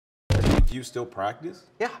Do you still practice?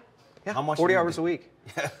 Yeah. Yeah. How much? 40 hours a week.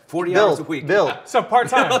 40 hours a week. Bill. So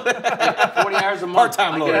part-time. 40 hours a month.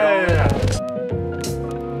 Part-time lawyer. Yeah.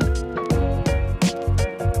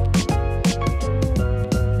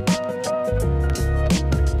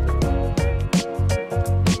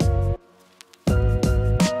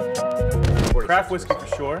 Craft whiskey for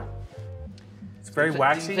sure. It's very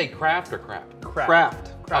waxy. Did you say craft or craft?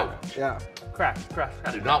 Craft. Craft. Yeah. Craft.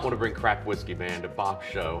 I do not want to bring craft whiskey man to Bob's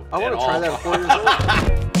show. I want at to try all. that at 4 years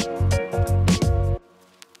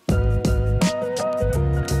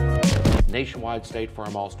old. Nationwide, State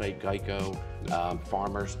Farm, Allstate, Geico,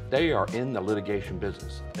 farmers, they are in the litigation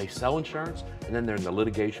business. They sell insurance, and then they're in the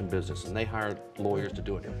litigation business, and they hire lawyers to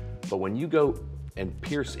do it. But when you go and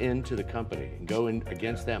pierce into the company and go in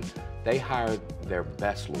against them, they hire their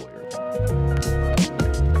best lawyer.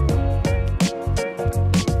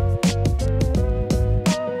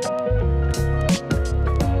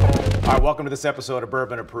 All right, welcome to this episode of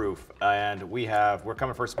Bourbon of Proof. And we're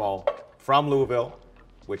coming, first of all, from Louisville,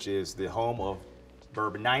 which is the home of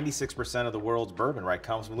bourbon. 96% of the world's bourbon, right,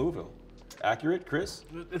 comes from Louisville. Accurate, Chris?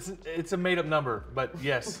 It's a made-up number, but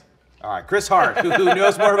yes. All right, Chris Hart, who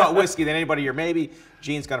knows more about whiskey than anybody here. Maybe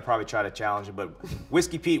Gene's going to probably try to challenge him, but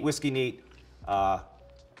Whiskey Pete, Whiskey Neat,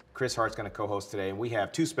 Chris Hart's going to co-host today, and we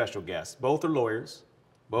have two special guests. Both are lawyers.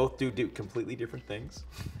 Both do completely different things.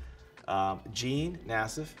 Gene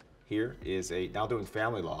Nassif here is now doing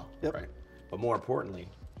family law, right? But more importantly,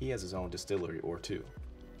 he has his own distillery or two,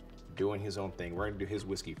 doing his own thing. We're going to do his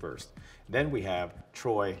whiskey first. Then we have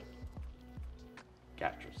Troy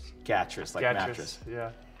Giatras, like mattress.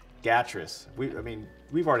 Yeah. Giatras.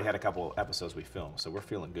 We've already had a couple episodes we filmed, so we're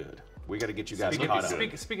feeling good. We got to get you guys caught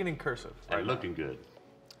up. Speaking in cursive. Right, looking good.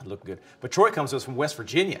 Looking good. But Troy comes to us from West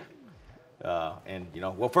Virginia. And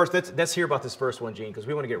well, first let's hear about this first one, Gene, because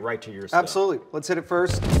we want to get right to your stuff. Absolutely. Let's hit it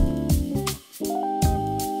first.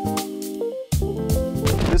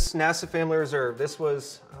 This Nassif Family Reserve, this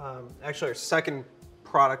was actually our second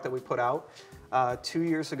product that we put out. 2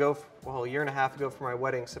 years ago, well, a year and a half ago for my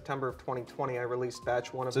wedding, September of 2020, I released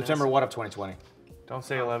batch 1 of September Nassif. what of 2020? Don't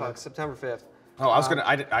say 11. September 5th. Oh, I was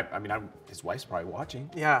gonna. His wife's probably watching.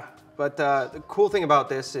 Yeah, but the cool thing about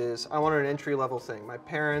this is I wanted an entry-level thing. My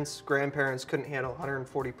parents, grandparents couldn't handle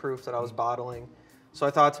 140 proof that I was bottling. So I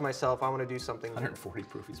thought to myself, I want to do something. 140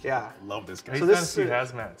 proof. Yeah. Love this guy. He's So done this a few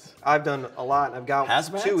is- hazmats. I've done a lot, and I've got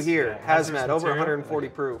Hazmats? 2 here. Yeah, Hazmat, hazardous over material. 140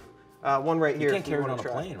 proof. One right here. You can't if you carry it wanna on a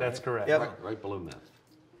try. plane, right? That's correct. Yep. Right below that.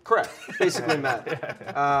 Correct. Basically meth.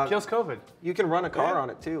 Kills COVID. You can run a car on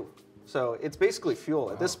it too. So it's basically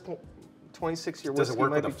fuel. At this point, 26-year Does whiskey it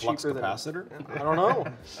work might with be a flux cheaper than. capacitor? I don't know.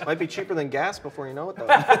 Might be cheaper than gas before you know it though.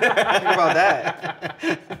 Think about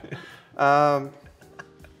that.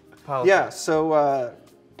 Yeah, so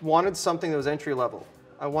wanted something that was entry level.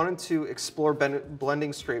 I wanted to explore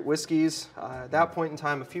blending straight whiskeys. At that point in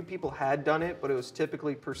time, a few people had done it, but it was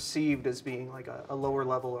typically perceived as being like a lower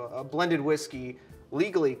level. A blended whiskey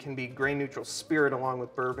legally can be grain neutral spirit along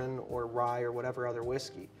with bourbon or rye or whatever other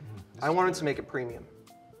whiskey. I wanted to make it premium.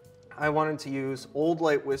 I wanted to use old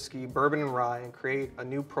light whiskey, bourbon and rye, and create a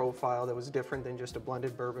new profile that was different than just a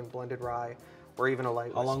blended bourbon, blended rye, or even a light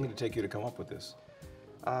whiskey. How long did it take you to come up with this?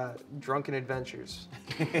 Drunken adventures.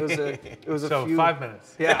 It was a So few. 5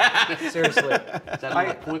 minutes. Yeah, seriously. Is that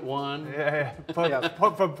like 0.1? Yeah.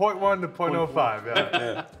 From point 1 to 0.05.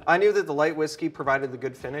 Yeah. I knew that the light whiskey provided the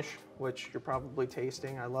good finish, which you're probably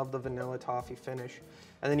tasting. I love the vanilla toffee finish.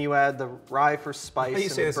 And then you add the rye for spice. How do you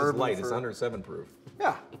and say the this is bourbon light? for, It's under 7 proof.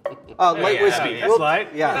 Yeah. Light whiskey. It's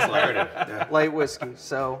light? Yeah. Light whiskey.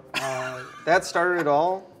 So that started it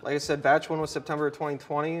all. Like I said, batch 1 was September of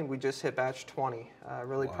 2020, and we just hit batch 20.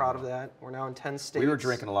 Really proud of that. We're now in 10 states. We were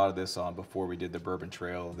drinking a lot of this before we did the Bourbon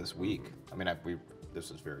Trail this week.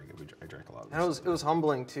 This was very good. I drank a lot of this. And it was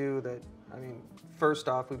humbling too that, first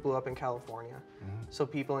off, we blew up in California. So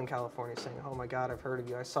people in California saying, oh my God, I've heard of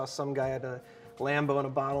you. I saw some guy at a Lambo and a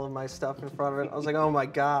bottle of my stuff in front of it. I was like, oh my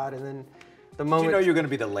God. And then the moment. Did you know you're going to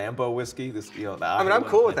be the Lambo whiskey? I'm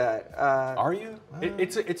cool with that. Are you?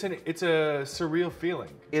 It's a surreal feeling.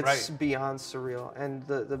 It's right? beyond surreal. And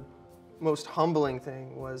the most humbling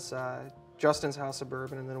thing was Justin's House of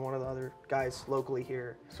Bourbon, and then one of the other guys locally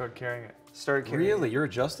here Started carrying it. started carrying. Really? You're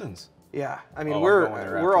at Justin's? Yeah, I'm going there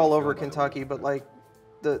after we're all the over film, by the way. Kentucky, but like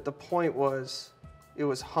the point was, it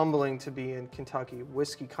was humbling to be in Kentucky,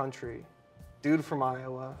 whiskey country, dude from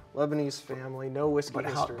Iowa, Lebanese family, no whiskey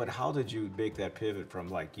history. But how did you make that pivot from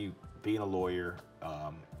like you being a lawyer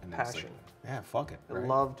and then it's Passion. Like, yeah, fuck it. I Right?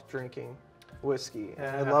 loved drinking whiskey, and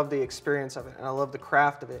I Yeah. loved the experience of it, and I loved the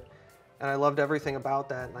craft of it, and I loved everything about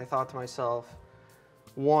that. And I thought to myself,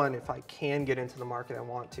 one, if I can get into the market, I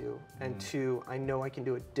want to, and two, I know I can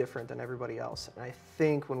do it different than everybody else. And I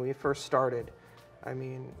think when we first started, I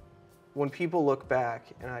mean, when people look back,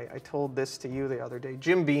 and I told this to you the other day,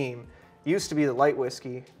 Jim Beam used to be the light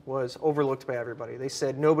whiskey, was overlooked by everybody. They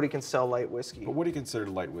said nobody can sell light whiskey. But what do you consider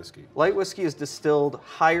light whiskey? Light whiskey is distilled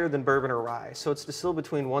higher than bourbon or rye, so it's distilled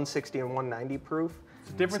between 160 and 190 proof.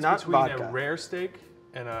 The difference not between vodka. a rare steak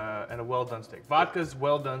and a well-done steak. Vodka's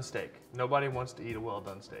well-done steak. Nobody wants to eat a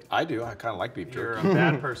well-done steak. I do. I kind of like beef You're jerky. a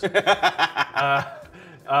bad person.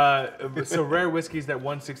 So rare whiskey's that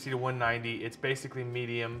 160 to 190. It's basically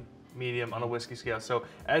medium on a whiskey scale. So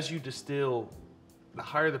as you distill, the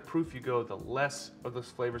higher the proof you go, the less of those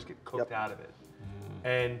flavors get cooked out of it.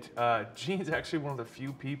 And Gene's actually one of the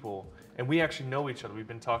few people, and we actually know each other. We've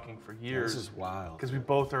been talking for years. This is wild. Because we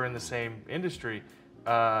both are in the same industry.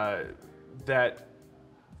 That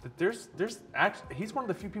there's actually, he's one of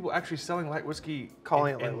the few people actually selling light whiskey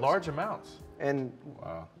Calling it light in large amounts. And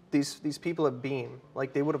Wow. these people at Beam,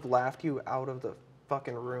 like they would have laughed you out of the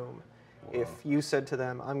fucking room if you said to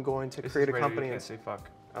them, I'm going to This create is a radio, company you and can't say fuck.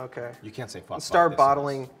 okay. You can't say fuck. Start this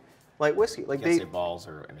bottling is- light whiskey. Like You can't they say balls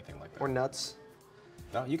or anything like that. or nuts.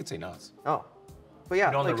 No, you can say nuts. Oh. But yeah,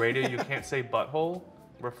 You know, on like, the radio, you can't say butthole,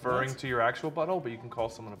 referring to your actual butthole, but you can call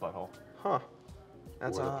someone a butthole. huh.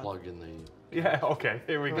 That's Or the odd. plug in the. Yeah, okay,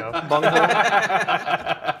 here we go. Bunghole.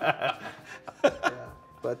 Yeah.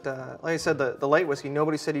 But like I said, the light whiskey,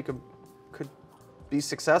 nobody said you could be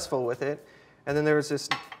successful with it. And then there was this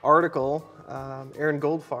article, Aaron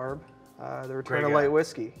Goldfarb, The Return Great of guy. Light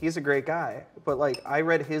Whiskey. He's a great guy. But like I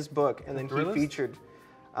read his book and then he Thrillist? featured,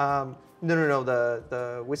 no,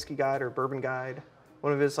 the Whiskey Guide or Bourbon Guide,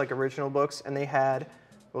 one of his like original books. And they had,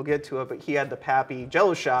 we'll get to it, but he had the Pappy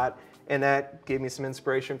Jello shot. And that gave me some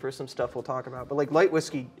inspiration for some stuff we'll talk about. But like light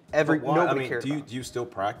whiskey, But why- nobody I mean, cared do you, about. do you still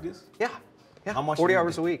practice? Yeah. Yeah. How much 40 do you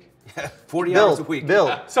hours do? a week. 40 Build, hours a week.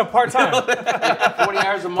 Build. So part-time. 40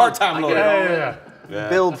 hours a month. Part-time I lawyer. get it all Yeah. in.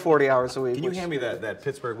 Build 40 hours a week. Can you which- hand me that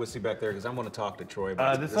Pittsburgh whiskey back there? Because I want to talk to Troy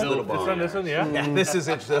about This this one, little this bar. one, this one, yeah. Yeah, this is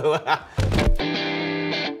it. So,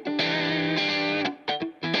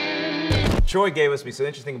 Troy gave us some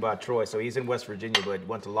interesting about Troy. So he's in West Virginia, but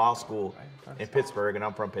went to law school in Pittsburgh, and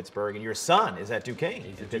I'm from Pittsburgh. And your son is at Duquesne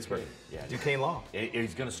in Pittsburgh. Yeah. Duquesne Law.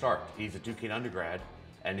 He's going to start. He's a Duquesne undergrad,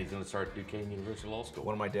 and he's going to start Duquesne University Law School.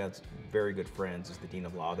 One of my dad's very good friends is the dean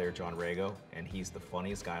of law there, John Rago, and he's the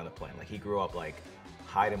funniest guy on the planet. Like he grew up like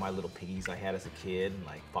hiding my little piggies I had as a kid, and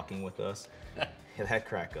like fucking with us. That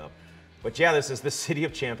crack up. But yeah, this is the City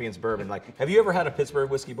of Champions bourbon. Like, have you ever had a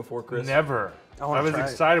Pittsburgh whiskey before, Chris? Never. wanna I was try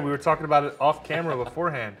it. excited. We were talking about it off camera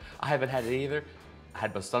beforehand. I haven't had it either. I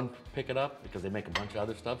had my son pick it up because they make a bunch of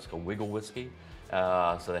other stuff. It's called Wiggle Whiskey.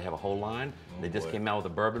 So they have a whole line. They just boy. came out with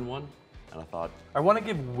a bourbon one, and I thought, I want to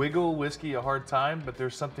give Wiggle Whiskey a hard time, but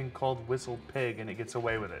there's something called Whistled Pig, and it gets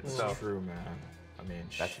away with it. So It's true, man. I mean,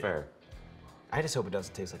 that's shit. fair. I just hope it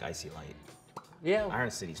doesn't taste like Icy Light. Yeah. Iron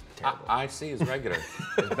City's terrible. IC is regular.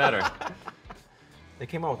 It's better. They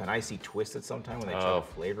came out with an icy twist at some time when they tried Oh, to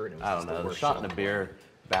flavor it. And it was I just don't know. the The worst shot shit in the on beer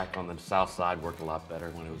back on the south side worked a lot better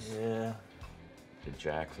when it was Yeah. at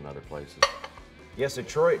Jack's and other places. Yeah, so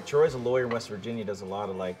Troy's a lawyer in West Virginia, does a lot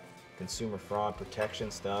of like consumer fraud protection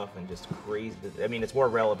stuff and just crazy. I mean, it's more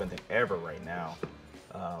relevant than ever right now.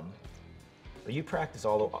 But you practice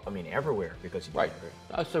everywhere because you do Right.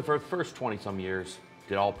 it. So for the first 20 some years,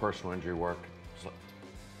 did all personal injury work. So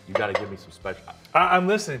you got to give me some special. I'm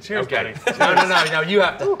listening. Cheers, Okay. buddy. No. You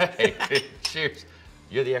have to. Hey, cheers.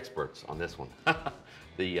 You're the experts on this one. I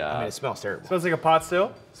mean, it smells terrible. Smells like a pot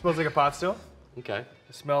still. Smells like a pot still. Okay.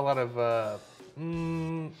 I smell a lot of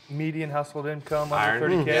median household income Iron.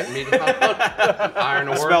 under 30K. Yeah, iron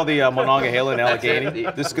ore. Smell the Monongahela and That's it.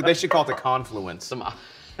 Allegheny. They should call it the confluence.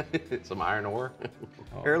 Some iron ore.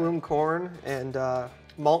 Heirloom corn and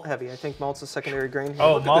malt heavy. I think malt's a secondary grain. here.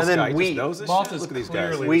 Oh, and malt then guy just wheat. knows this Malt shit? is Look at these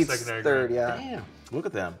guys. clearly- Wheat's secondary third, grain. yeah. Damn. Look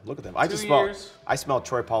at them. Look at them. I just 2 smell. years. I smell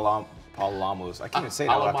Troy Palamos. I can't even say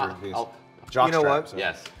that after these. You know what? so.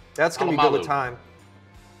 Yes. That's gonna be good with Alamalu. time.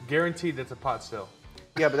 Guaranteed that's a pot still.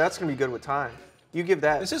 Yeah, but that's gonna be good with time. You give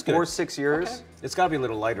that This is 4 good. or 6 years, It's got to be a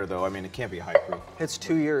little lighter though. I mean, it can't be high proof. it's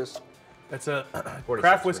 2 years. That's a 46%.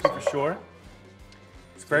 craft whiskey for sure.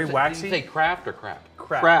 It's very Did you waxy. say craft or crap?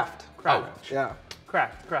 Craft. Oh, Yeah.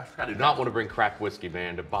 Craft. I do not want to bring craft whiskey,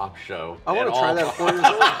 man, to Bob's show. I want at to try all. that at 4 years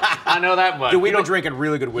old. I know that much. Dude, we've You been don't- drinking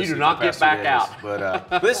really good whiskey. do not for the get past 2 back days, out.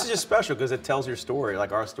 But this is just special because it tells your story,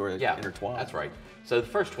 like our story, Yeah, intertwined. that's right. So the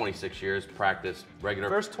first 26 years, practice regular.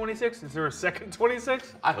 First 26? Is there a second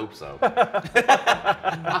 26? I hope so.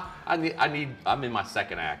 I'm in my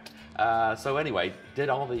second act. So anyway, did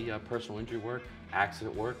all the personal injury work,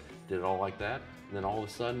 accident work, did it all like that. And then all of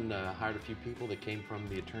a sudden, hired a few people that came from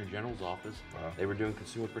the Attorney General's office. Wow. They were doing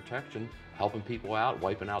consumer protection, helping people out,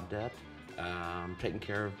 wiping out debt, taking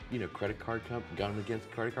care of, going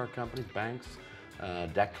against credit card companies, banks,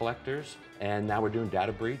 debt collectors. And now we're doing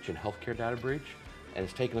data breach and healthcare data breach. And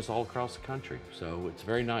it's taken us all across the country. So it's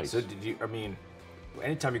very nice. So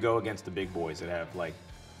anytime you go against the big boys that have like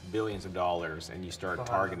billions of dollars and you start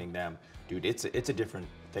targeting them, dude, it's a different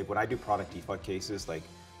thing. When I do product defect cases, like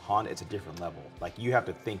Honda, it's a different level. Like you have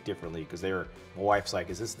to think differently because my wife's like,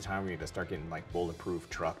 is this the time where you're gonna start getting like bulletproof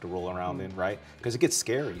truck to roll around in, right? Because it gets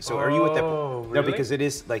scary. So are you at that point? Really? No, because it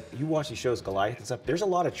is like, you watch these shows, Goliath and stuff, there's a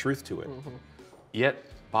lot of truth to it. Yet,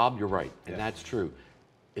 Bob, you're right, and that's true.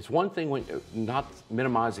 It's one thing when not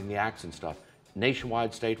minimizing the acts and stuff.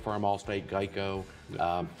 Nationwide, State Farm, Allstate, Geico,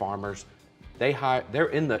 Farmers, they are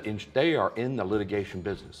in the litigation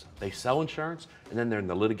business. They sell insurance, and then they're in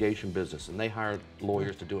the litigation business, and they hire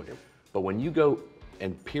lawyers to do it. But when you go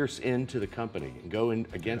and pierce into the company and go in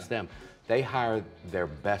against them, they hire their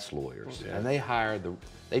best lawyers, and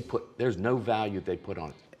there's no value they put on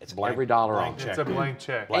it. It's blank, every dollar blank on check. It's a blank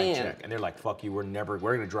check. Blank check. And they're like, fuck you, we're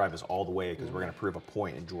gonna drive this all the way because we're gonna prove a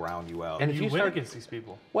point and drown you out. And You win against these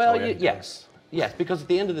people. Well, Oh, yeah. yes, because at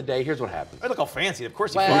the end of the day, here's what happens. Hey, look how fancy, of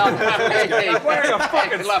course you Well, I'm wearing a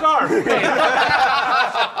fucking scarf.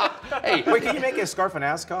 Hey, Wait, can you make a scarf an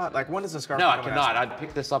ascot? Like, when does a scarf no, I become an cannot. ascot? I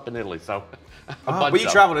picked this up in Italy, so. But you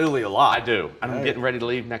travel to Italy a lot. I do. I'm getting ready to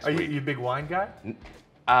leave next Are you week. a big wine guy? You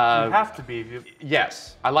have to be. If you,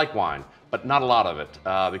 Yes, I like wine, but not a lot of it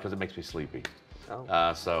because it makes me sleepy.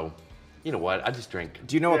 Oh. So, you know what? I just drink.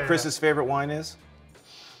 Do you know what Yeah. Chris's favorite wine is?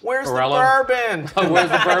 Where's Corello. the bourbon? Oh, where's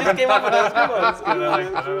the bourbon? came up with those. That's good. I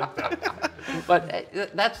like that.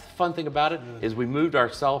 But that's the fun thing about it is we moved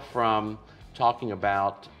ourselves from talking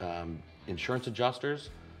about insurance adjusters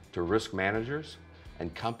to risk managers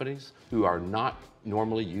and companies who are not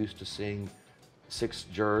normally used to seeing 6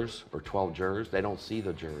 jurors or 12 jurors. They don't see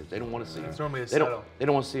the jurors. They don't want to see. It's normally a They don't. settle. They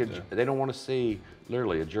don't want to see. They don't want to see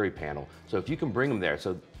literally a jury panel. So if you can bring them there,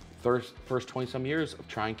 so first 20-some years of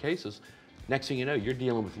trying cases, next thing you know, you're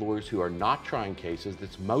dealing with lawyers who are not trying cases.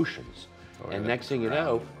 That's motions. And next thing you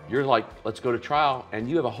know, you're like, let's go to trial, and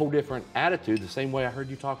you have a whole different attitude. The same way I heard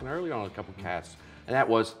you talking earlier on a couple casts, and that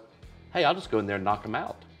was, hey, I'll just go in there and knock them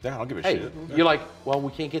out. Yeah, I don't give a Hey, shit. you're like, well,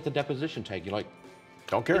 we can't get the deposition taken. You're like,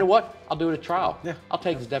 Don't care. you know what? I'll do it at trial. Yeah. I'll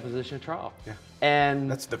take his deposition at trial. Yeah. And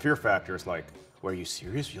That's the fear factor. It's like, well, are you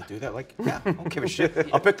serious? You'll do that? Like, yeah, I don't give a shit.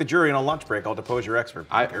 I'll pick the jury on a lunch break. I'll depose your expert.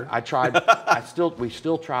 I don't care. tried. We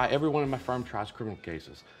still try. Everyone in my firm tries criminal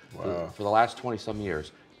cases. Wow. For the last 20-some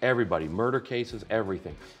years, everybody, murder cases,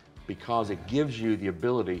 everything, because it gives you the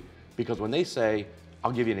ability. Because when they say,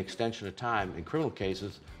 "I'll give you an extension of time," in criminal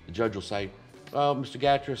cases, the judge will say, "Oh, Mr.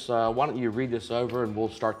 Giatras, why don't you read this over and we'll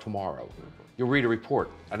start tomorrow." You'll read a report,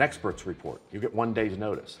 an expert's report. You get 1 day's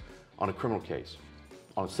notice on a criminal case.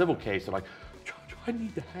 On a civil case, they're like, "Judge, I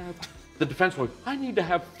need to have." The defense lawyer, "I need to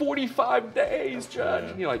have 45 days, Judge."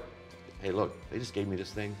 And you're like, "Hey, look, they just gave me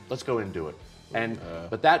this thing. Let's go in and do it." And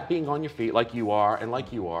but that being on your feet like you are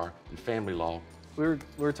in family law. We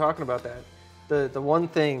were talking about that. The one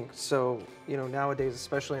thing, so nowadays,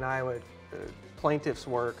 especially in Iowa, plaintiffs'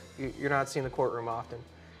 work, you're not seeing the courtroom often.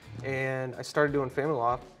 And I started doing family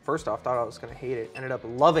law. First off, thought I was going to hate it. Ended up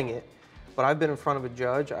loving it. But I've been in front of a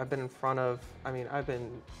judge. I've been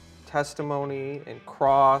testimony and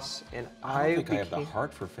cross, and I don't think I have the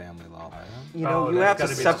heart for family law. you Oh, have that's to gotta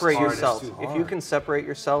be the separate hardest. yourself. It's too If you hard. can separate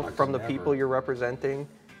yourself could from the never. people you're representing,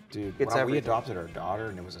 Dude, It's when we everything. adopted our daughter,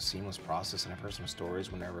 and it was a seamless process, and I've heard some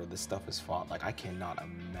stories whenever this stuff is fought. Like, I cannot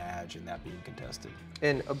imagine that being contested.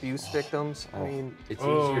 and abuse victims, I mean, It's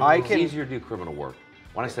Oh. easier. I It's can- easier to do criminal work.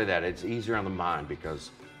 When I say that, it's easier on the mind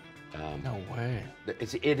because No way.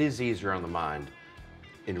 it is easier on the mind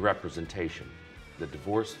in representation. The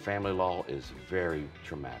divorce family law is very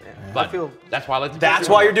traumatic. I But feel- that's why I like to That's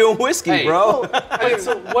do why it. you're doing whiskey, Hey. bro. Wait,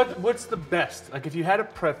 so what's the best? Like, if you had a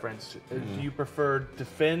preference, do you prefer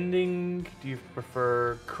defending? Do you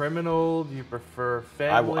prefer criminal? Do you prefer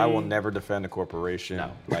family? I will never defend a corporation.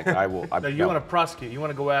 No. Like, I will. No, you want to prosecute. You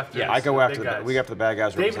want to go after. Yeah, I go the after big the, guys. we go after the bad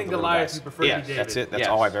guys. David represent and the little Goliath. guys. You prefer Yes, to be David. That's it. That's Yes.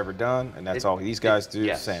 all I've ever done, and that's all these guys do.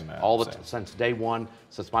 Yes, Same, man. all the Same. since day one,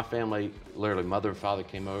 since my family, literally mother and father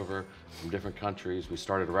came over from different countries. We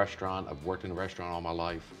started a restaurant. I've worked in a restaurant all my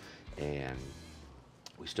life, and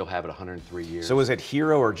we still have it 103 years. So is it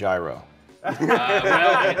Hero or Gyro?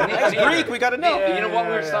 It's Greek, we gotta know. You know what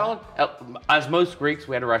we were selling? As most Greeks,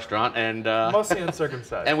 we had a restaurant, and Mostly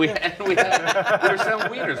uncircumcised. and we were selling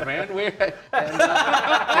wieners, man. We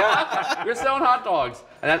were selling hot dogs,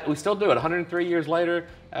 and we still do it. 103 years later,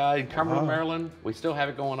 In Cumberland, Maryland, we still have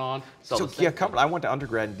it going on. So yeah, Cumberland. I went to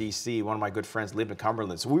undergrad in D.C. One of my good friends lived in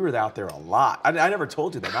Cumberland, so we were out there a lot. I never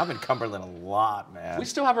told you that. I've been in Cumberland a lot, man. We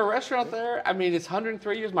still have a restaurant there. I mean, it's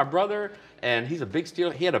 103 years. My brother, and he's a big steel.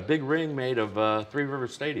 He had a big ring made of Three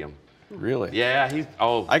Rivers Stadium. Really? Yeah,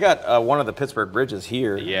 I got one of the Pittsburgh bridges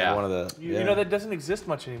here. Yeah. One of the. You know that doesn't exist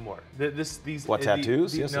much anymore. These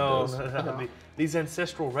tattoos? Yes, it does. No. These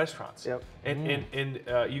ancestral restaurants. Yep. And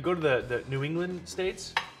you go to the New England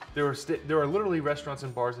states, there are literally restaurants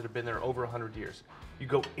and bars that have been there over 100 years. You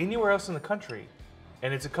go anywhere else in the country,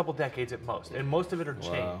 and it's a couple decades at most, and most of it are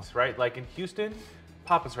chains, right? Like in Houston,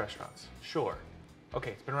 Papa's Restaurants, sure.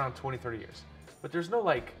 Okay, it's been around 20, 30 years. But there's no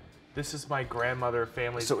like, this is my grandmother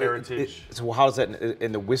family's heritage. So how is that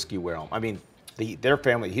in the whiskey realm? I mean, their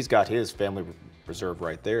family, he's got his family reserve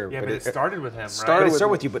right there. Yeah, but it started with him, right? But it started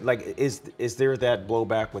with you, but like, is there that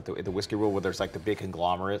blowback with the whiskey rule where there's like the big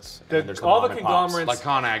conglomerates? And there's all the mom and pops? conglomerates. like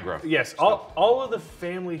ConAgra. Yes, all of the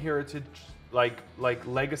family heritage, like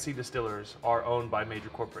legacy distillers, are owned by major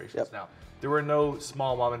corporations now. There were no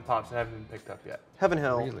small mom and pops that haven't been picked up yet. Heaven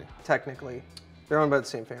Hill, Really? technically, they're owned by the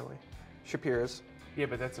same family. Shapira's. Yeah,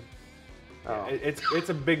 but that's it's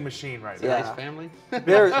a big machine right now. Yeah. Nice family.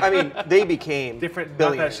 I mean, they became Different,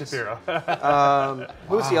 billionaires. not that Shapiro.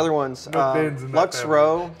 Who's the other ones? No bins in that Lux family.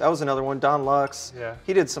 Rowe, that was another one. Don Lux. Yeah.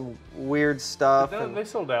 He did some weird stuff. No, and they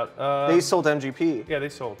sold out. they sold MGP. Yeah, they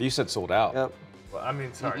sold. You said sold out. Yep. Well, I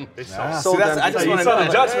mean, sorry, they sold. Ah, Sold see, that's, them. I just You want to saw know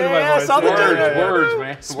the judgment in my Yeah, I voice. saw the Words, judgment. Words,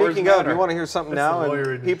 man. Speaking Words of, matter. you want to hear something That's now, the lawyer in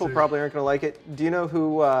and me, people too. probably aren't going to like it. Do you know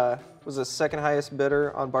who was the second highest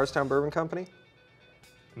bidder on Bardstown Bourbon Company?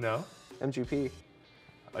 No. MGP.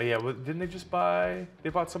 Oh yeah, well, didn't they just buy? They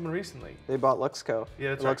bought someone recently. They bought Luxco. Yeah,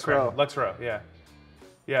 that's Lux right. Rowe. Lux Rowe. Yeah.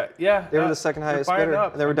 Yeah. They were the second highest bidder,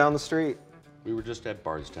 and they were down the street. We were just at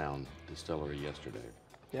Bardstown Distillery yesterday.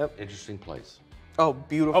 Yep. Interesting place. Oh,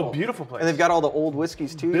 beautiful. Oh, beautiful place. And they've got all the old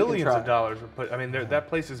whiskeys too. Billions you can of try. dollars were put. I mean, that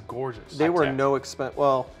place is gorgeous. They were High-tech. no expense.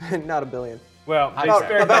 Well, not a billion. Well, they About-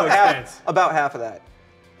 spared no expense. About half of that.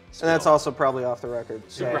 Still, And that's also probably off the record.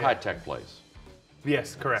 super yeah. high-tech place.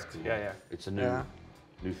 Yes, correct. Yeah. It's a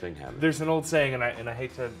new thing happening. There's an old saying, and I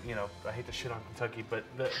hate to shit on Kentucky, but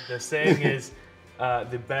the saying is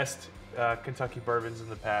the best Kentucky bourbons in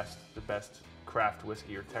the past, the best craft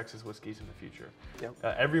whiskey or Texas whiskeys in the future.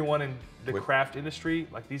 Yep. Everyone in the craft industry,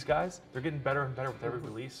 like these guys, they're getting better and better with every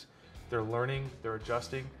release. They're learning, they're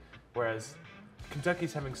adjusting, whereas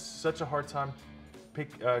Kentucky's having such a hard time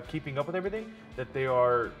keeping up with everything that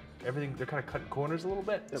they're kind of cutting corners a little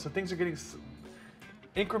bit. So things are getting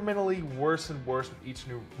incrementally worse and worse with each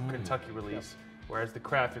new Kentucky release, whereas the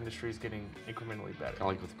craft industry is getting incrementally better. Kind of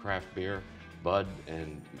like with craft beer, Bud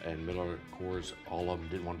and Miller Coors, all of them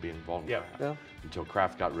didn't want to be involved in craft until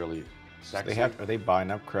craft got really sexy. Are they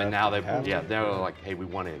buying up craft? and now have they're like, hey, we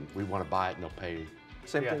want to buy it, and they'll pay.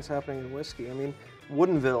 Same Yeah. thing's happening in whiskey. I mean,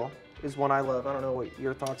 Woodinville is one I love. I don't know what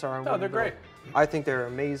your thoughts are on No, they're Woodinville. great. I think they're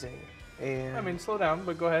amazing. And I mean, slow down,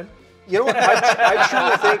 but go ahead. you know what? I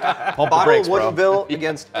truly think Pump the bottle brakes, bro. Woodinville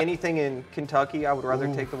against anything in Kentucky, I would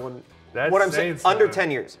rather take the one. That's What I'm saying saying, under something.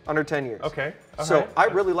 10 years. Under 10 years. Okay. all So right. I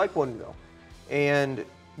really like Woodinville. And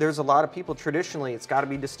there's a lot of people, traditionally, it's got to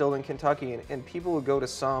be distilled in Kentucky. And people would go to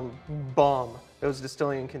some bum that was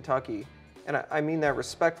distilling in Kentucky. And I mean that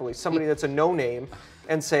respectfully. Somebody that's a no-name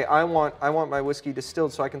and say, I want my whiskey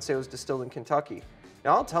distilled so I can say it was distilled in Kentucky.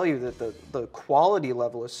 Now, I'll tell you that the quality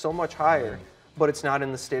level is so much higher, but it's not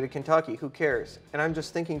in the state of Kentucky. Who cares? And I'm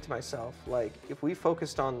just thinking to myself, like, if we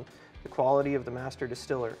focused on the quality of the master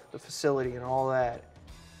distiller, the facility, and all that,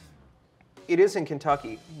 it is in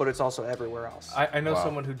Kentucky, but it's also everywhere else. I know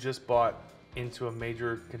someone who just bought into a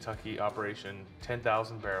major Kentucky operation,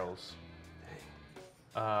 10,000 barrels.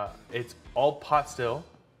 It's all pot still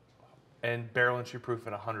and barrel entry proof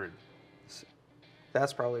at 100.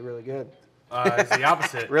 That's probably really good. It's the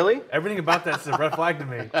opposite. Really? Everything about that's a red flag to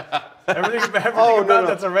me. Everything Oh, about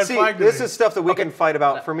that's a red See, flag to this me. is stuff that we can fight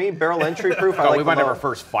about. For me, barrel entry proof, I Oh, like we the might have low. our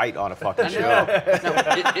first fight on a fucking show.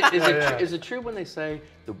 Is it true when they say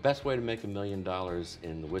the best way to make $1 million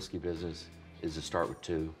in the whiskey business is to start with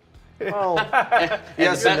 2? Well,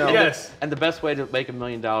 yes and no. Yes. And the best way to make $1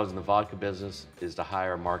 million in the vodka business is to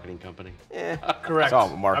hire a marketing company. Correct. It's all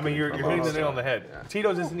I marketing mean, you're for hitting the most. nail on the head.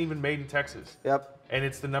 Tito's isn't even made in Texas. Yep. And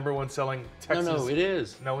it's the #1 selling Texas. No, it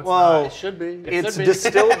is. No, it's Well, not. It should be. It It's should be.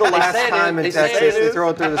 distilled the last say it time is. in They say Texas. it They is. throw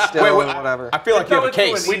it through the still and whatever. I feel like you have a Throw it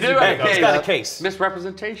case. through an We easy do have bag. a He's case. got a case.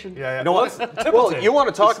 Misrepresentation. Yeah. know Well, what? Templeton. Well, you want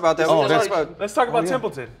to talk about that? Oh, We can talk about- Let's talk about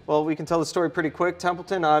Templeton. Well, we can tell the story pretty quick.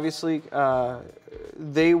 Templeton, obviously,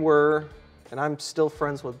 they were, and I'm still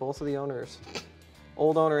friends with both of the owners,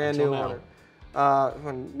 old owner and Until new now. owner.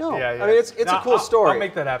 No, Yeah, yeah. I mean it's a cool story. I'll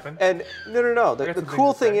make that happen. And no. The some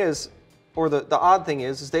cool things to thing say. is, or the odd thing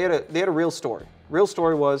is they had a real story. Real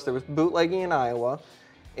story was there was bootlegging in Iowa,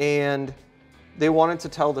 and they wanted to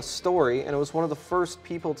tell the story, and it was one of the first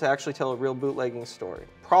people to actually tell a real bootlegging story.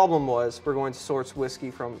 Problem was, we're going to source whiskey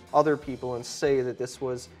from other people and say that this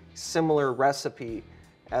was similar recipe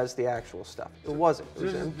as the actual stuff. It wasn't. It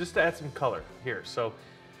was Just to add some color here. So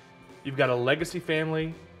you've got a legacy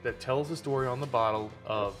family that tells the story on the bottle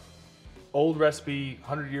of old recipe,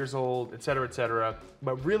 100 years old, et cetera,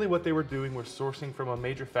 but really what they were doing was sourcing from a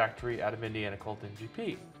major factory out of Indiana called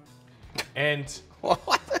MGP. And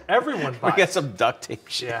everyone buys. We got some duct tape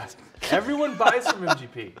shit. Yeah. Everyone buys from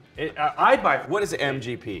MGP. I buy from What is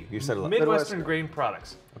MGP? You said a lot. Midwestern Grain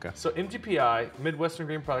Products. Okay. So MGPI, Midwestern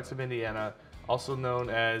Grain Products of Indiana, also known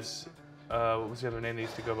as, what was the other name they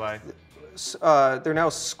used to go by? they're now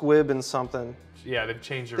Squib and something. Yeah, they've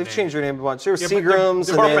changed their They've name. changed their name a bunch. There were Yeah, but they're Seagrams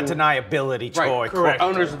and Corporate then deniability, Troy. correct.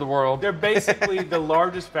 Owners of the world. They're basically the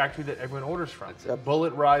largest factory that everyone orders from. Yep.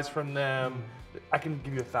 Bullet Rye's from them. I can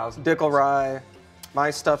give you 1,000. Dickel Rye, my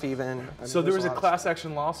stuff even. I mean, So there there's was a lot of class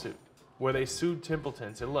action lawsuit where they sued Templeton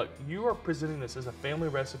and said, look, you are presenting this as a family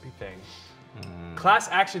recipe thing. Class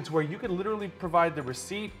action to where you could literally provide the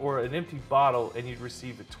receipt or an empty bottle and you'd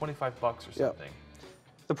receive it $25 or something.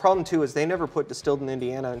 The problem too is they never put distilled in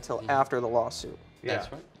Indiana until after the lawsuit. Yeah.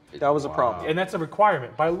 That's right. That was a problem. And that's a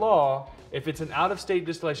requirement. By law, if it's an out-of-state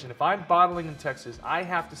distillation, if I'm bottling in Texas, I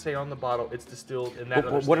have to say on the bottle it's distilled in that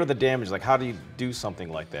other What state. are the damages? Like, how do you do something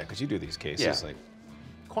like that? Because you do these cases. Yeah. Like,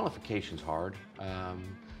 Quantification's hard.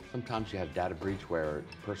 Sometimes you have data breach where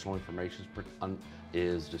personal information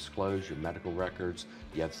is disclosed, your medical records,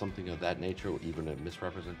 you have something of that nature, or even a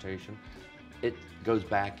misrepresentation. It goes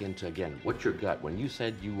back into, again, what's your gut? When you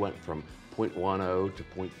said you went from 0.10 to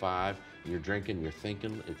 0.5, and you're drinking, you're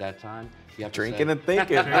thinking at that time, you have drinking to say, and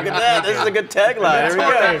thinking. Look at that. This is a good tagline. Here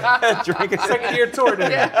we go. Drinking. Second year tour,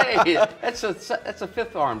 didn't it? yeah, hey, that's a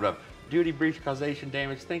fifth arm of duty, breach, causation,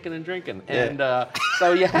 damage, thinking, and drinking. And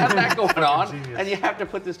so you have that going on, Genius. and you have to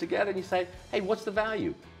put this together, and you say, hey, what's the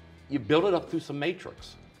value? You build it up through some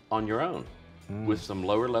matrix on your own with some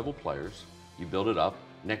lower level players. You build it up.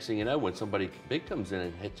 Next thing you know, when somebody big comes in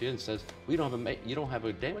and hits you and says, "We don't have you don't have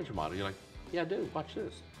a damage model," you're like, "Yeah, I do. Watch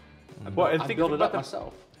this." Well, and I think built it about up the-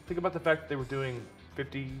 myself. Think about the fact that they were doing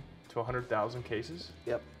 50 to 100,000 cases.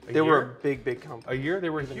 Yep. A They were a year? big company. A year, they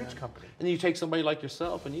were a huge company. And then you take somebody like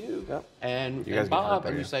yourself and you Yep. and, You guys and get hurt Bob, by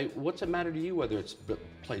and you it. say, "What's it matter to you whether it's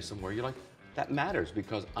placed somewhere?" You're like, "That matters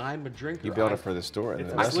because I'm a drinker." You built it for the story.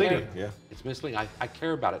 It's That's misleading. good. Yeah. It's misleading. I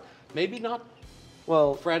care about it. Maybe not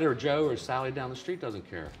Well, Fred or Joe or Sally down the street doesn't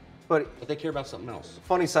care, but but they care about something else.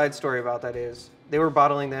 funny side story about that is they were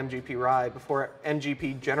bottling the MGP rye before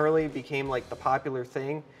MGP generally became like the popular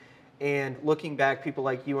thing. And looking back, people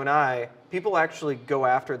like you and I, people actually go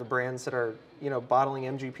after the brands that are, bottling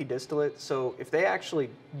MGP distillate. So if they actually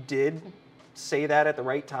did say that at the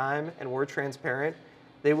right time and were transparent,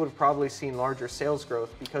 they would have probably seen larger sales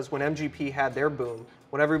growth because when MGP had their boom,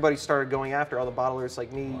 when everybody started going after all the bottlers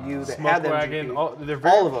like me, you that had the Smokewagon, MGP, they're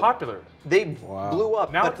very all of them. popular. They blew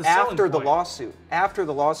up, Now but it's a selling after the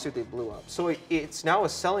point. lawsuit, they blew up. So it's now a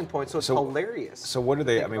selling point. So it's hilarious. So what do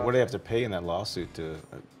they? Think I mean, about what do they it. have to pay in that lawsuit to?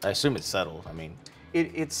 I assume it's settled. I mean,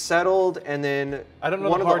 It's settled, and then I don't know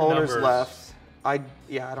one the of the hard owners numbers. left. I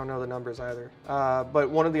don't know the numbers either. But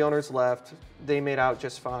one of the owners left. They made out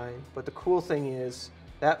just fine. But the cool thing is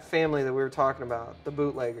that family that we were talking about, the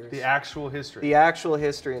bootleggers, The actual history. the actual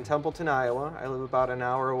history in Templeton, Iowa. I live about an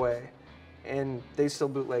hour away, and they still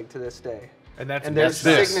bootleg to this day. And that's And their That's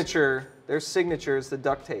this. signature is the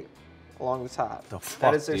duct tape along the top. The That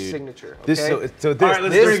fuck, is their dude. signature. Okay? this. So this. All right,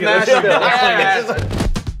 let's This drink it. Let's mashup. drink it. Let's drink it.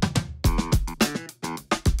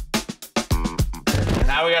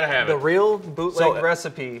 Now we gotta have The it. real bootleg So,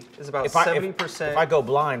 recipe is about if I 70%. if I go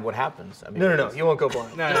blind, what happens? I mean, No, you won't go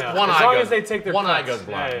blind. No. One as eye long goes- as they take their one eye cuts. goes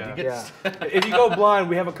blind. Yeah, You yeah. get- If you go blind,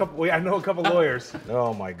 we have a couple. I know a couple lawyers.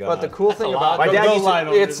 Oh my god. But the cool thing about My dad Go used line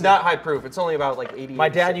to, on it's this. not high proof. It's only about like 80. my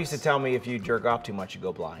dad used to tell me if you jerk off too much, you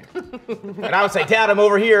go blind. And I would say, Dad, I'm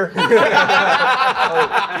over here.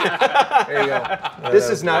 There you go. This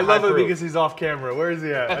is not I love high it proof. because he's off camera. Where is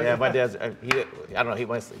he at? Yeah, my dad's. I don't know.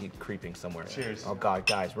 He's creeping somewhere. Cheers. Oh God,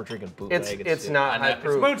 guys, we're drinking bootleg. It's not high It's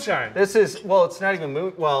proof. moonshine. This is it's not even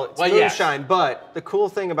it's Well, yes. moonshine. But the cool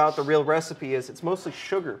thing about the real recipe is it's mostly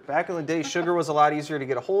sugar. Back in the day, sugar was a lot easier to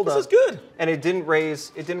get a hold of. This is good. And it didn't raise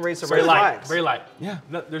the Very red light. flags. Very light. Yeah,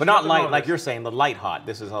 No, there's but not nothing wrong light with like this. you're saying. The light hot.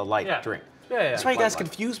 This is a light Yeah. drink. Yeah. That's why you guys light.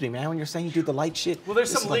 confuse me, man. When you're saying you do the light shit. Well, there's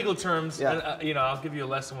This some is like- legal terms. Yeah. And, I'll give you a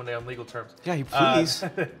lesson one day on legal terms. Yeah, you please.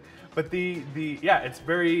 But yeah, it's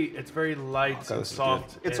very light and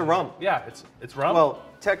soft. It's a rum. Yeah, it's rum. Well,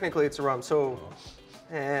 technically it's a rum. So,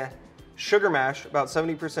 sugar mash, about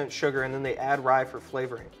 70% sugar, and then they add rye for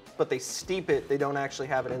flavoring. But they steep it. They don't actually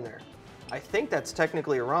have it in there. I think that's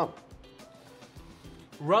technically a rum.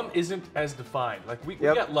 Rum isn't as defined. Like we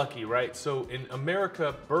got lucky, right? So in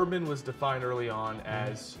America, bourbon was defined early on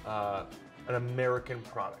as an American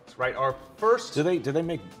product, right? Our first. Do they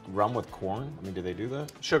make rum with corn? I mean, do they do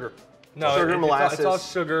that? Sugar. No, sugar, molasses. It's all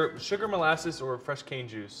sugar, molasses, or fresh cane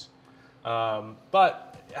juice.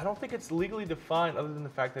 But I don't think it's legally defined other than the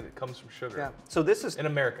fact that it comes from sugar. Yeah. So this is in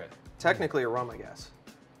America. technically a rum, I guess.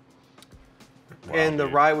 Wow, and the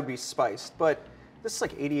dude. rye would be spiced, but this is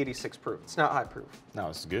like 86 proof. It's not high proof. No,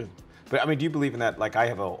 it's good. But I mean, do you believe in that? Like, I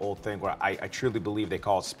have an old thing where I truly believe they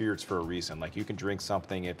call it spirits for a reason. Like, you can drink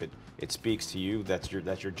something if it speaks to you. That's your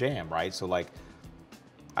jam, right? So like,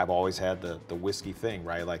 I've always had the whiskey thing,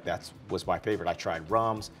 right? Like was my favorite. I tried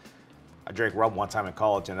rums. I drank rum one time in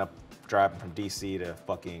college and ended up driving from DC to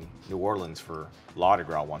fucking New Orleans for Mardi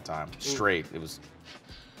Gras one time straight. It was.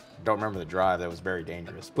 Don't remember the drive. That was very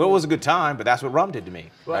dangerous. But it was a good time. But that's what rum did to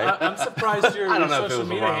me. Well, Right? I'm surprised your don't know if it social was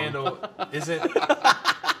a media rum. handle isn't.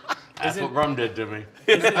 That's what rum did to me.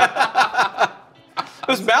 It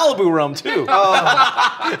was Malibu rum too.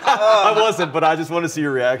 I wasn't, but I just want to see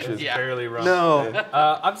your reaction. It's barely rum. No.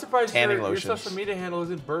 I'm surprised Tanning your lotions. social media handle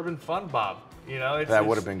isn't Bourbon Fun Bob. You know, That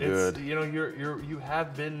would've been it's- good. You know, you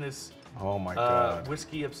have been this Oh my God.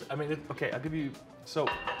 whiskey. I mean, okay, I'll give you. So,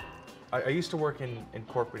 I used to work in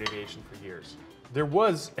corporate aviation for years. There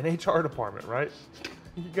was an HR department, right?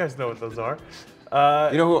 You guys know what those are.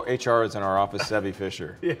 You know who HR is in our office? Sevy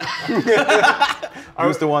Fisher. Yeah. He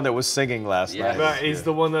was the one that was singing last Yeah. night. Right, he's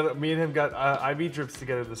the one that me and him got IV drips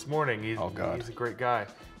together this morning. He's, Oh, God. he's a great guy.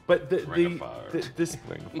 But Ring of fire. this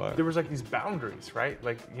Ring of fire. there was like these boundaries, right?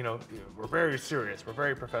 Like, you know, we're very serious, we're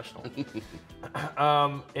very professional.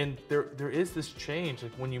 And there is this change,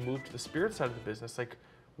 like when you move to the spirit side of the business, like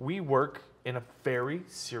we work in a very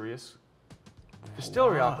serious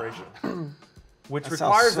distillery operation, which That sounds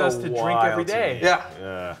requires so us to drink wild every to day. me. Yeah.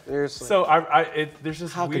 Yeah. Seriously. So there's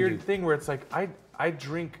this How could weird you- thing where it's like I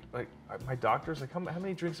drink, like my doctor's like, how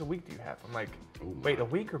many drinks a week do you have? I'm like, wait, a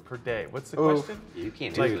week or per day? What's the Oof. question? You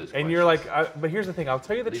can't Like, answer this and you're question. like, but here's the thing. I'll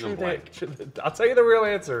tell you the Leave 'em truth. I'll tell you the real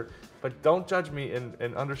answer, but don't judge me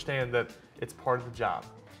and understand that it's part of the job.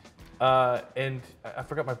 And I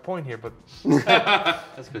forgot my point here, but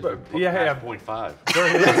That's because you're yeah. past 0.5.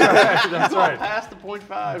 that's right. Past the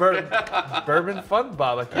 0.5. Bourbon Fun,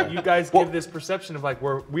 Bob. Like you guys give this perception of like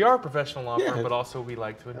we are a professional law firm, Yeah. but also we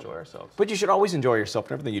like to enjoy ourselves. But you should always enjoy yourself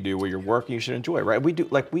and everything you do. Where you're working, you should enjoy it, right? We do,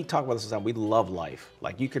 like we talk about this all the time. We love life.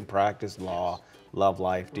 Like you can practice law, love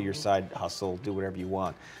life, do your side hustle, do whatever you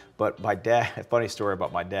want. But my dad, a funny story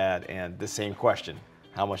about my dad and the same question: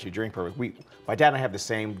 how much you drink per week? My dad and I have the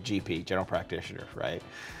same GP, general practitioner, right?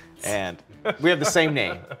 And we have the same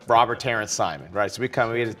name, Robert Terrence Simon, right? So we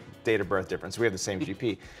had a date of birth difference. We have the same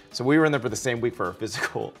GP. So we were in there for the same week for our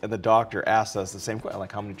physical, and the doctor asked us the same question,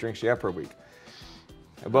 like, how many drinks do you have per week?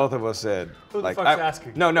 And both of us said, Who the like, fuck's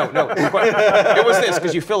asking? No. It was this,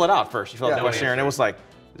 because you fill it out first. You fill out the Yeah. questionnaire, and it was like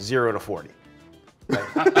 0 to 40.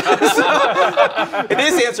 And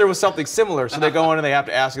his answer was something similar. So they go in and they have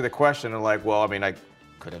to ask you the question, and like, well, I mean, I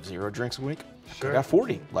could have 0 drinks a week. I could have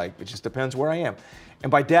 40. Like, it just depends where I am.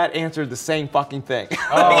 And my dad answered the same fucking thing.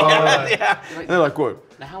 Yeah. And they're like,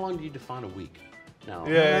 what? Now, how long do you define a week? No.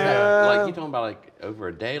 Yeah. Like you talking about like over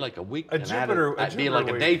a day, like a week? A and Jupiter- a that'd be Jupiter like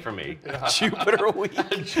a week. day for me. Jupiter a week?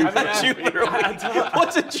 Jupiter a week?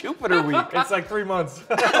 What's a Jupiter week? It's like 3 months.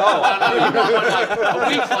 A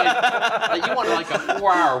week's like you want like a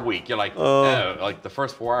 4-hour week. You're like, no, like the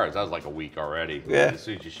first 4 hours, that was like a week already. Yeah. As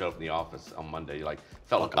soon as you show up in the office on Monday, you like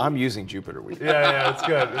felt like I'm using Jupiter week. Yeah, it's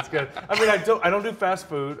good. It's good. I mean, I don't do fast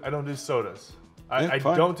food. I don't do sodas. Yeah, I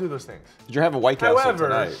fine. don't do those things. Did you have a White Castle However,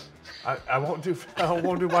 tonight? I won't do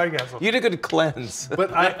White Castle. You did a good cleanse.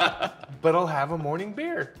 But I'll have a morning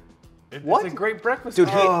beer. What? It's a great breakfast. Dude,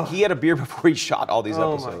 food. he had a beer before he shot all these Oh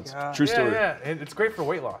my episodes. God. True yeah, story. yeah, and it's great for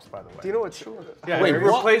weight loss, by the way. Do you know what's true? Yeah, Wait, if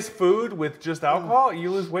you what? replace food with just alcohol,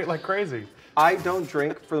 you lose weight like crazy. I don't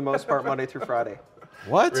drink for the most part Monday through Friday.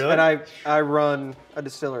 What? Really? And I run a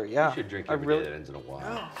distillery. Yeah. you should drink I every really, day that ends in a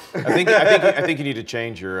while. I think you need to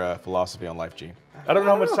change your philosophy on life, Gene. I don't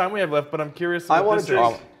know how much time we have left, but I'm curious. I what wanna this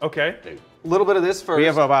drink. is. Okay. Dude, A little bit of this first. We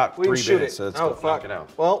have about We can 3 shoot minutes, it. so let's oh go. fuck Knock it out.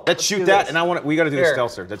 Well, Let's shoot do that, this. and we got to do the Here.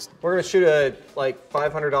 seltzer. That's We're gonna shoot a like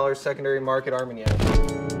 $500 secondary market Armagnac.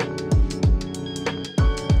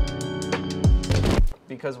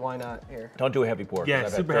 Because why not? Here. don't do a heavy pour. Yeah,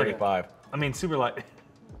 super heavy. I mean, super light.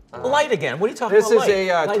 Light again. What are you talking This about? is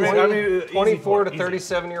a light? 24 to easy.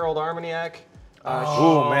 37-year-old Armagnac.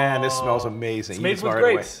 Oh man, this smells amazing. You Made can with smell it right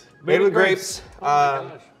away. grapes. Made with grapes.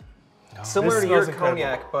 Gosh. Similar This to your smells incredible.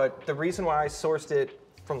 cognac, but the reason why I sourced it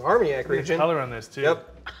from the Armagnac There's region. color on this too. Yep.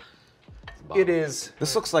 It is.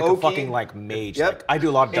 This looks like oaky. a fucking like mage. Yep. Like, I do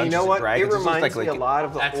a lot of And you Dungeons know and what? Dragons. It This looks reminds like, me a lot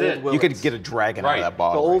of the That's old it. Willets. you could get a dragon out Right. of that the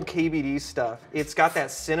bottle. old KBD stuff. It's got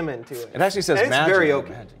that cinnamon to it. It actually says and it's magic very on oaky.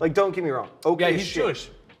 magic. Like, don't get me wrong. Oaky Yeah, as he's shit. Jewish.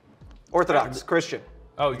 Orthodox Christian.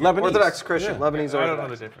 Oh, Lebanese. Orthodox Christian. Yeah. Lebanese I don't know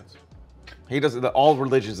Orthodox. the difference. He does all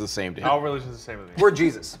religions are the same to him. All religions are the same with me. We're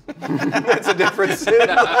Jesus. That's a difference.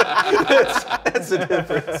 that's a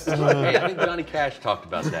difference. Hey, I think Johnny Cash talked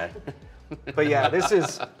about that. But yeah, this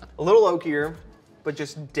is a little oakier, but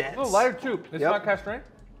just dense. Oh, lighter too. It's Yep. not cast strength.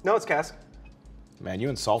 No, it's cask. Man, you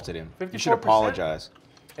insulted him. You 54%? should apologize.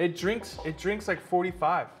 It drinks like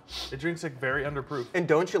 45. It drinks like very underproof. And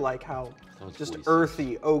don't you like how Sounds just delicious.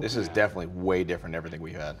 earthy, oaky. This is definitely way different than everything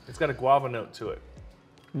we've had. It's got a guava note to it.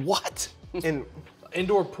 What? And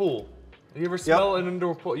Indoor pool. You ever smell an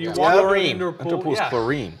indoor pool? You Yeah. walk into an Chlorine. indoor pool. Indoor pool's Yeah.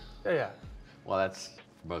 chlorine. Yeah. Well, that's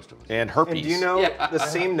for most of us. And herpes. And do you know Yeah. the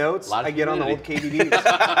same notes Lot of I get on the old humidity. KBDs?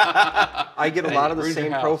 I get a lot of the Ruins your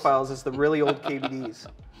same house. profiles as the really old KBDs.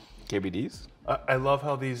 KBDs? I love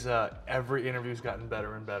how these every interview's gotten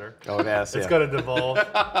better and better. Oh, yes. It's yeah. gonna devolve.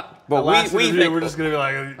 But Last we interview, think, we're just gonna be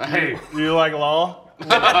like, hey, you like law?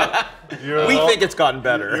 You're we law? think it's gotten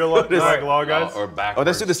better. you like law, guys. Or backwards. Oh,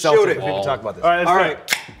 let's do the seltzer it. if we can talk about this. All right, let's All do right,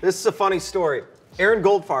 it. this is a funny story. Aaron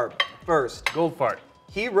Goldfarb first. Gold fart.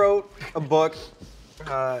 He wrote a book,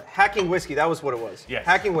 Hacking Whiskey. That was what it was. Yes.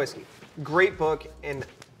 Hacking Whiskey. Great book, and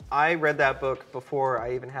I read that book before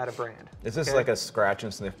I even had a brand. Is this Okay? like a scratch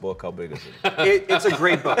and sniff book? How big is it? It's a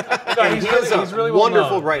great book. And he's he is really- he's a really well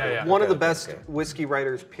wonderful known. writer. Yeah, yeah. One of Okay, the best okay. whiskey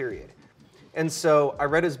writers, period. And so I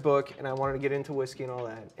read his book, and I wanted to get into whiskey and all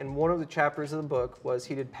that. And one of the chapters of the book was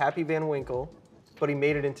he did Pappy Van Winkle, but he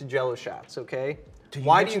made it into Jello shots. Okay. Dude, you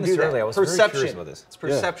Why do you mentioned do this that? earlier. I was very perception. curious about this. It's Yeah.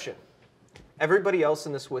 perception. Everybody else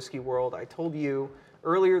in this whiskey world, I told you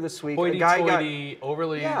earlier this week, a guy Hoity-toity,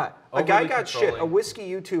 overly. yeah, a guy overly got shit. controlling. A whiskey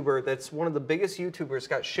YouTuber that's one of the biggest YouTubers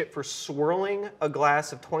got shit for swirling a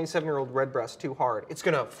glass of 27-year-old Redbreast too hard. It's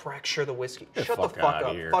gonna fracture the whiskey. Shut the fuck fuck outta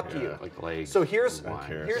up. here. Fuck Yeah. you. Like legs. So here's Wine.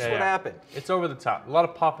 cares? here's Yeah, what yeah. happened. It's over the top. A lot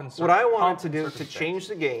of pop and What I wanted pomp to and do to circumstance. change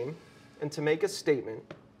the game and to make a statement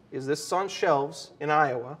is this is on shelves in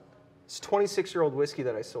Iowa. It's 26-year-old whiskey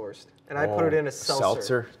that I sourced, and I put it in a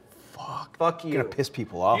seltzer. Fuck you. You're gonna piss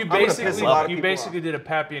people off. You gonna piss basically, a lot of you people basically did a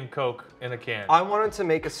Pappy and Coke in a can. I wanted to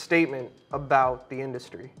make a statement about the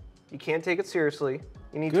industry. You can't take it seriously.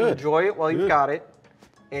 You need to Good. enjoy it while you've Good. got it.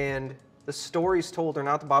 And the stories told are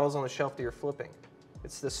not the bottles on the shelf that you're flipping.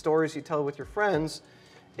 It's the stories you tell with your friends,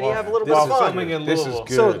 and you have a little bit this of is fun. filming in This is Louisville.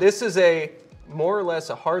 good. So this is a more or less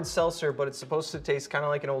a hard seltzer, but it's supposed to taste kind of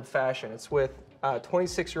like an old fashioned. It's with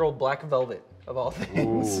 26-year-old Black Velvet of all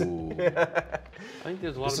things. Ooh, I think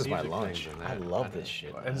there's a lot this of is my music lunch. things in I that. love this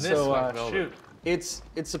shit. and this So, one, Velvet. shoot. It's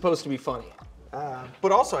supposed to be funny,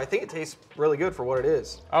 but also I think it tastes really good for what it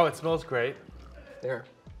is. Oh, it smells great. There.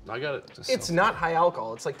 I got it. It's not high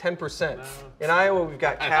alcohol. It's like 10%. In Iowa, we've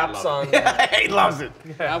got caps love on. He loves it.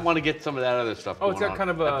 I want to get some of that other stuff. Oh, it's going got kind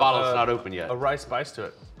on. of a That bottle's not open yet. A rye spice to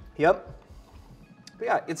it. Yep. But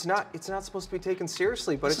yeah, it's not supposed to be taken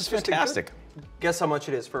seriously, but This it's is just a good- fantastic. Guess how much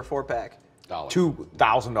it is for a 4-pack?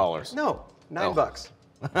 $2,000. No, $9 Oh. bucks.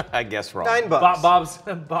 I guess wrong.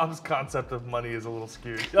 $9. Bob's concept of money is a little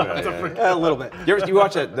skewed. A little bit. You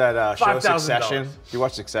watch that show $5,000. Succession? You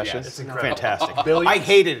watch Succession? Yeah, it's incredible. Fantastic. Billy? I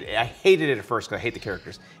hated it. I hated it at first because I hate the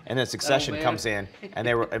characters. And then Succession man. comes in, and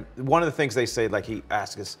and one of the things they say, like he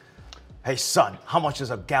asks us, "Hey son, how much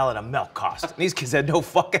does a gallon of milk cost?" And these kids had no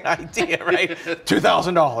fucking idea, right?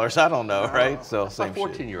 $2,000. I don't know, right? So My same shit.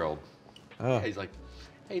 14-year-old. Oh. He's like,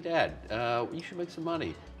 "Hey, Dad, you should make some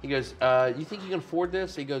money." He goes, "You think you can afford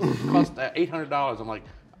this?" He goes, "It costs $800." I'm like,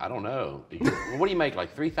 "I don't know." He goes, "Well, what do you make,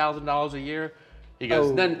 like $3,000 a year?" He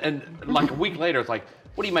goes, Oh. then and like a week later, it's like,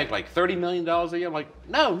 "What do you make, like $30 million a year?" I'm like,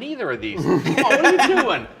 "No, neither of these. Come on, what are you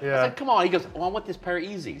doing?" I said, "Come on." He goes, "Well, I want this pair of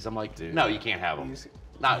Yeezys." I'm like, "No, you can't have them.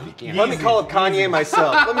 No, you can't." Let me call up Kanye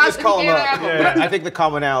myself. Let me just call him up. But I think the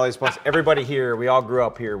commonality is plus everybody here, we all grew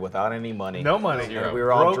up here without any money. No money. And we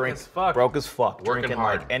were all Broke drinking, as fuck. broke as fuck, Working drinking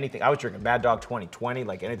hard. like anything. I was drinking Mad Dog 2020,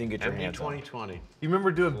 like anything you get your MD hands on. 2020. You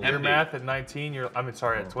remember doing beer Empty. math at 19?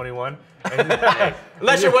 At 21?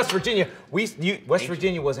 Unless you're West Virginia. West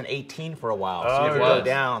Virginia was an 18 for a while, so you it could go was.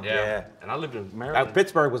 down. Yeah. And I lived in Maryland.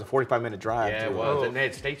 Pittsburgh was a 45-minute drive. Yeah, it too. was. And they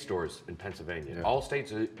had state stores in Pennsylvania. All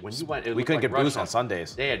states, when you went, it We looked couldn't like get booze restaurants. on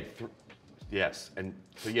Sundays. They had, yes, and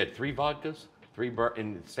so you had 3 vodkas,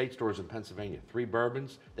 in state stores in Pennsylvania, 3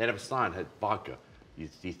 bourbons. They'd have a sign that had vodka. You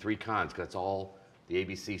see 3 kinds, because that's all the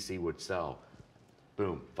ABCC would sell.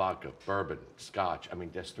 Boom, vodka, bourbon, scotch. I mean,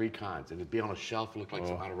 there's 3 kinds, and it'd be on a shelf. It looked like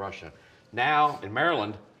something out of Russia. Now in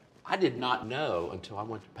Maryland, I did not know until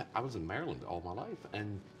I was in Maryland all my life, and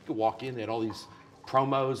you could walk in. They had all these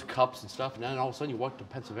promos, cups, and stuff. And then all of a sudden, you walk to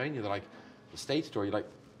Pennsylvania. They're like the state store. You're like,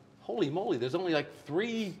 holy moly! There's only like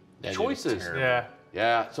 3 choices. Yeah.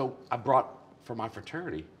 Yeah. So I brought for my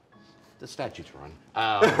fraternity. The statutes run.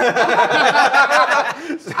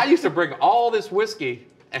 I used to bring all this whiskey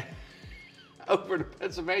over to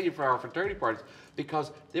Pennsylvania for our fraternity parties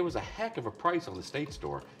because there was a heck of a price on the state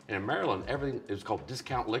store. And in Maryland, everything is called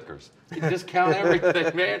discount liquors. You discount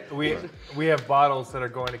everything, man. We have bottles that are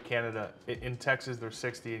going to Canada. In Texas, they're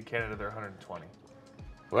 60. In Canada, they're 120.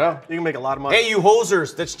 Well, You can make a lot of money. hey, you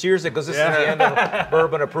hosers, let's cheers it because this is the end of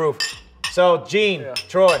Bourbon of Proof. So, Gene,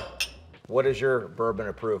 Troy, what is your Bourbon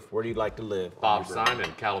of Proof? Where do you like to live? Bob Simon,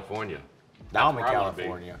 California. Now I'm in That's where I wanna be.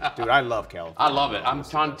 California. Dude, I love California. I love it. I'm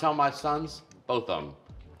trying to tell my sons, both of them,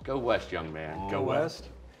 go west, young man. Go west.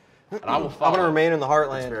 And I will I'm follow. going to remain in the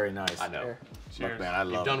heartland. That's very nice. I know. Look, man, I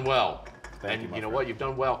love You've it. done well. Thank you, And my you know friend. what? You've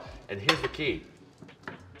done well. And here's the key.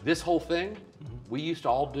 This whole thing, we used to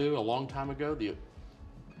all do a long time ago,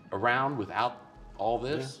 around without all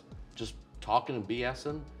this, just talking and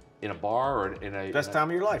BSing in a bar or in a... Best time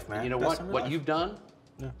of your life, man. You know Best what? time of your What life. you've done,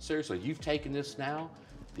 seriously, you've taken this now,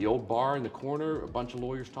 the old bar in the corner, a bunch of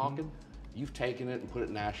lawyers talking, you've taken it and put it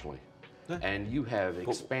nationally. And you have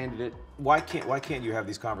expanded it. Why can't you have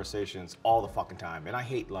these conversations all the fucking time? And I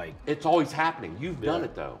hate like... It's always happening. You've done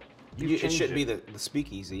it though. It shouldn't be the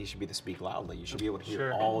speakeasy. It should be the speak loudly. You should be able to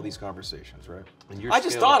hear all of these conversations, right? And your I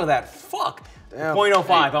just skill- thought of that. Fuck. Damn. 0.05.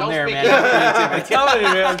 Hey, I'm don't there, speak- man. I'm telling you,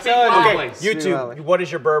 man. I'm telling you. loudly. Okay, Speak loudly. YouTube. What is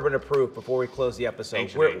your Bourbon of Proof before we close the episode?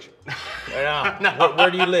 Ancient age. Where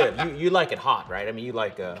do you live? You like it hot, right? I mean, you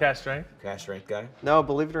like a Cash strength. cash strength guy. No,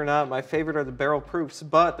 believe it or not, my favorite are the barrel proofs,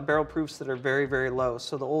 but the barrel proofs that are very, very low.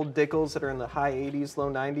 So the old Dickles that are in the high 80s, low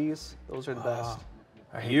 90s, those are the best.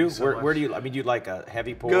 Where do you? I mean, you like a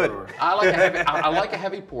heavy pour? Good. Or? I like a heavy, I like a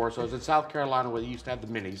heavy pour. So I was in South Carolina where they used to have the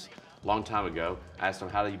minis a long time ago. I asked them,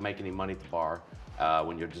 how do you make any money at the bar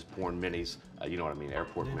when you're just pouring minis? You know what I mean,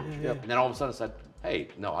 airport minis. Yep. And then all of a sudden I said, hey,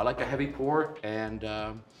 no, I like a heavy pour and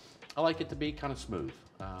I like it to be kind of smooth.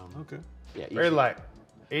 Okay. Yeah, Very easy. light.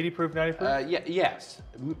 80 proof, 90 proof? Yes,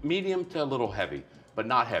 medium to a little heavy, but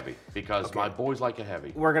not heavy because my boys like it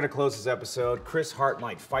heavy. We're gonna close this episode. Chris Hart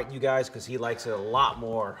might fight you guys because he likes it a lot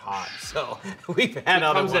more hot. So we've had It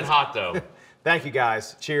other comes in ones. hot though. Thank you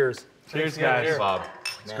guys. Cheers. Cheers, guys. Bob.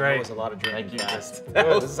 Man, great. That was a lot of drinking. Thank you. That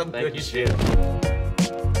was some Thank good you, shit.